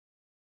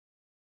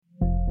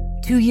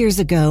2 years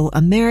ago,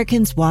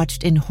 Americans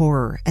watched in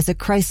horror as a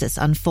crisis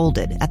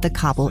unfolded at the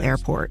Kabul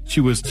airport.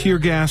 She was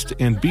tear-gassed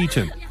and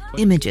beaten.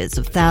 Images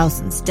of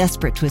thousands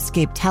desperate to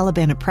escape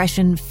Taliban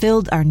oppression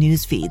filled our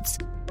news feeds.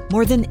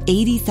 More than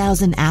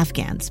 80,000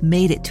 Afghans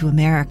made it to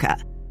America.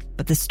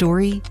 But the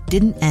story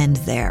didn't end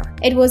there.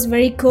 It was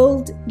very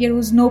cold. There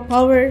was no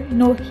power,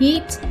 no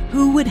heat.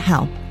 Who would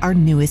help our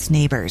newest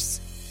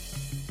neighbors?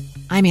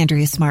 I'm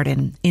Andrea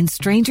Smartin. In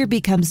Stranger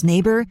Becomes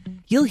Neighbor,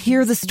 you'll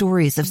hear the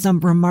stories of some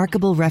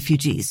remarkable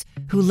refugees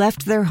who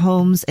left their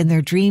homes and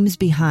their dreams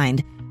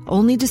behind,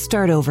 only to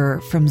start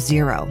over from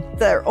zero.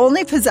 Their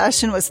only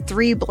possession was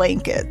 3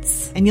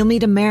 blankets. And you'll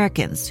meet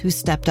Americans who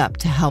stepped up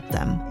to help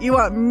them. You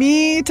want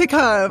me to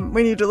come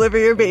when you deliver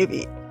your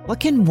baby. What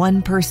can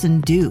one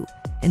person do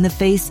in the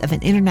face of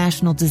an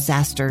international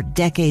disaster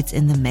decades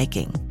in the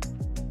making?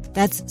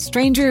 That's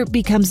Stranger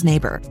Becomes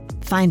Neighbor.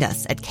 Find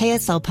us at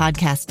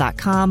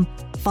kslpodcast.com.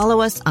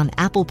 Follow us on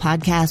Apple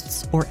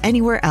Podcasts or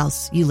anywhere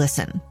else you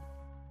listen.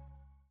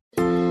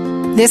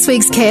 This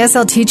week's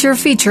KSL Teacher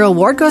Feature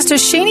Award goes to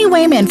Shani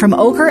Wayman from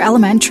Oker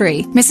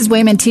Elementary. Mrs.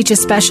 Wayman teaches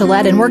special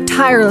ed and worked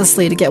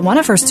tirelessly to get one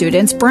of her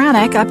students,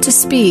 Brannick, up to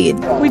speed.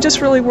 We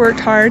just really worked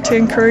hard to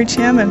encourage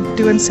him and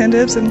do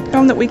incentives and show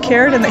him that we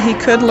cared and that he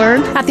could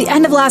learn. At the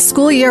end of last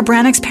school year,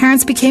 Brannick's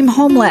parents became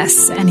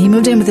homeless, and he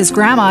moved in with his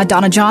grandma,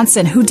 Donna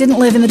Johnson, who didn't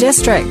live in the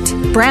district.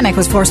 Brannick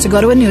was forced to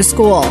go to a new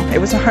school. It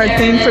was a hard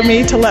thing for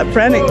me to let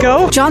Brannick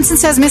go. Johnson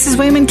says Mrs.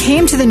 Wayman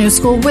came to the new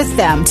school with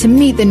them to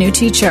meet the new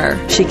teacher.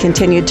 She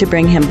continued to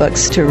bring him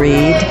books to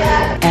read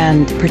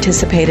and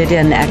participated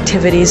in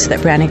activities that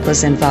Brannick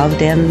was involved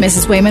in.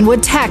 Mrs. Wayman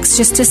would text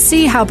just to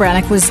see how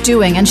Brannick was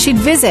doing, and she'd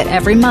visit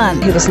every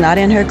month. He was not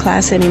in her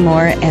class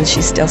anymore, and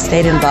she still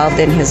stayed involved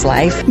in his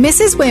life.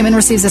 Mrs. Wayman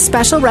receives a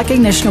special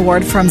recognition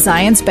award from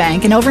Zions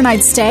Bank, an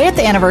overnight stay at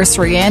the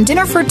Anniversary Inn,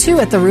 dinner for 2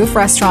 at the Roof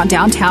Restaurant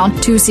downtown,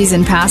 2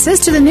 season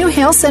passes to the new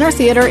Hale Center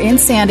Theater in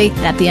Sandy.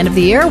 And at the end of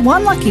the year,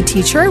 one lucky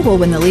teacher will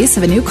win the lease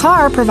of a new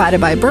car provided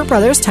by Burt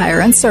Brothers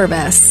Tire and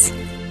Service.